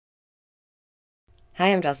Hi,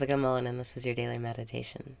 I'm Jessica Mullen, and this is your daily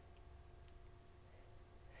meditation.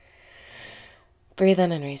 Breathe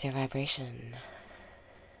in and raise your vibration.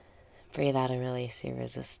 Breathe out and release your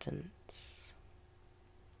resistance.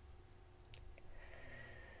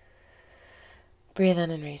 Breathe in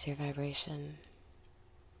and raise your vibration.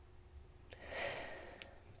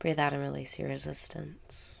 Breathe out and release your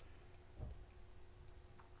resistance.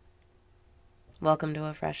 Welcome to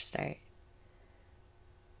a fresh start.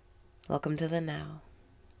 Welcome to the now,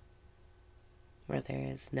 where there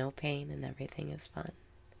is no pain and everything is fun.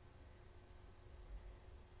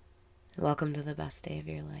 Welcome to the best day of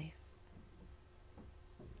your life.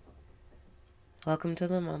 Welcome to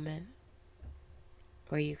the moment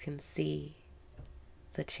where you can see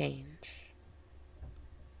the change.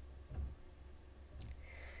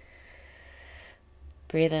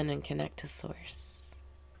 Breathe in and connect to Source.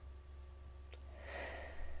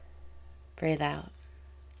 Breathe out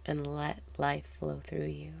and let life flow through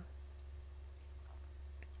you.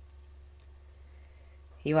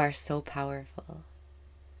 You are so powerful.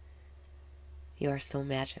 You are so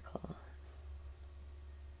magical.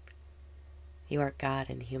 You are God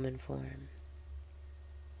in human form.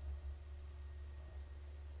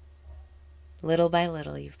 Little by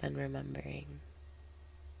little, you've been remembering.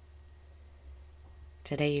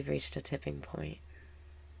 Today, you've reached a tipping point.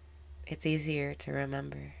 It's easier to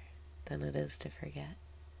remember than it is to forget.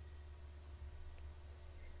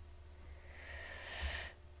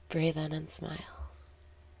 Breathe in and smile.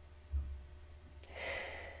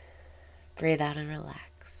 Breathe out and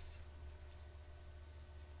relax.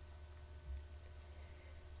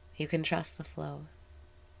 You can trust the flow.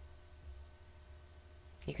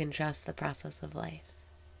 You can trust the process of life.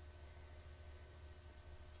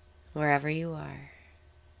 Wherever you are,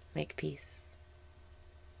 make peace.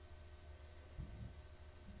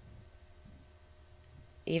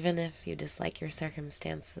 Even if you dislike your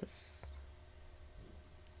circumstances,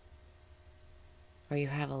 or you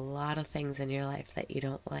have a lot of things in your life that you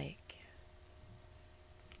don't like,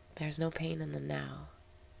 there's no pain in the now.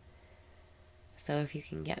 So if you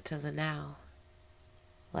can get to the now,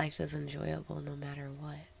 life is enjoyable no matter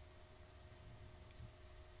what.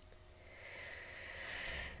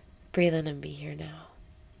 Breathe in and be here now.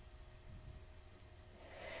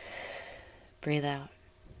 Breathe out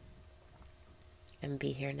and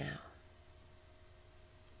be here now.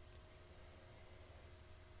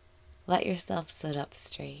 Let yourself sit up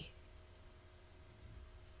straight.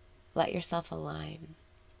 Let yourself align.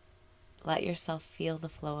 Let yourself feel the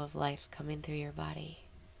flow of life coming through your body.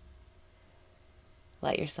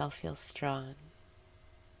 Let yourself feel strong.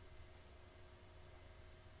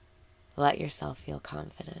 Let yourself feel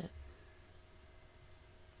confident.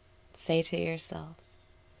 Say to yourself,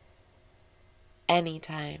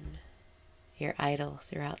 anytime you're idle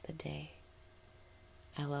throughout the day,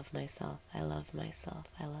 I love myself, I love myself,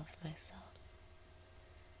 I love myself.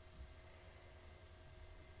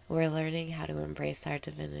 We're learning how to embrace our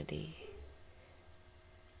divinity.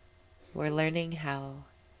 We're learning how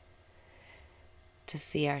to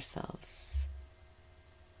see ourselves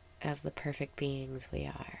as the perfect beings we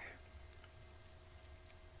are.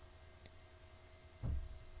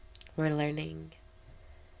 We're learning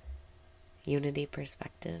unity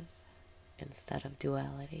perspective instead of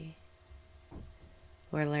duality.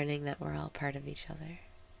 We're learning that we're all part of each other.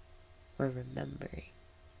 We're remembering.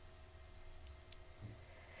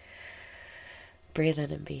 Breathe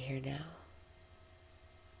in and be here now.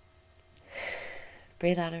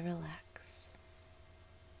 Breathe out and relax.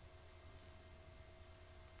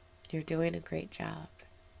 You're doing a great job.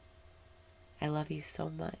 I love you so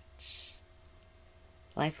much.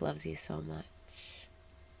 Life loves you so much.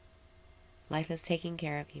 Life is taking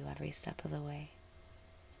care of you every step of the way.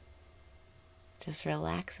 Just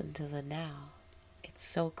relax into the now. It's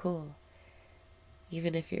so cool.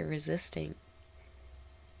 Even if you're resisting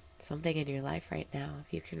something in your life right now,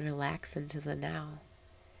 if you can relax into the now,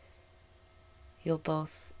 you'll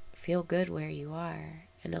both feel good where you are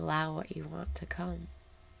and allow what you want to come.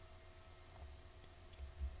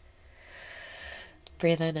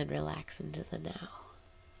 Breathe in and relax into the now.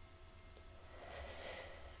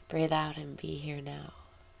 Breathe out and be here now.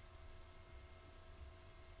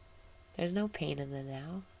 There's no pain in the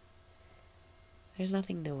now. There's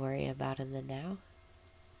nothing to worry about in the now.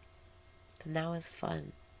 The now is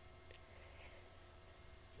fun.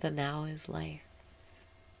 The now is life.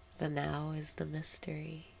 The now is the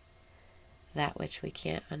mystery. That which we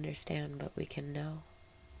can't understand, but we can know.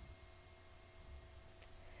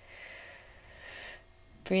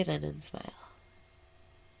 Breathe in and smile.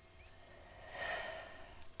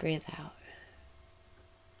 Breathe out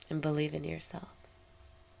and believe in yourself.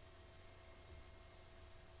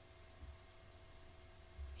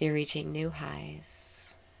 You're reaching new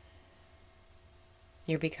highs.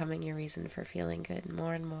 You're becoming your reason for feeling good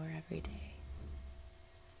more and more every day.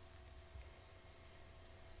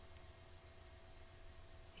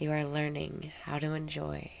 You are learning how to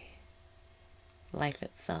enjoy life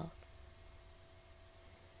itself.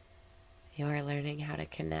 You are learning how to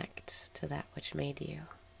connect to that which made you.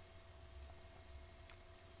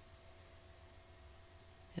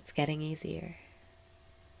 It's getting easier.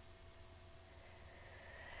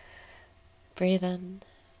 Breathe in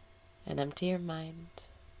and empty your mind.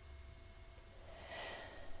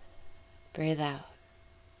 Breathe out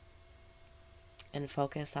and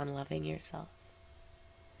focus on loving yourself.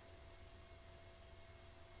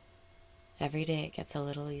 Every day it gets a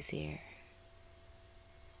little easier.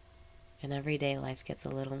 And every day life gets a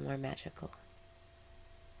little more magical.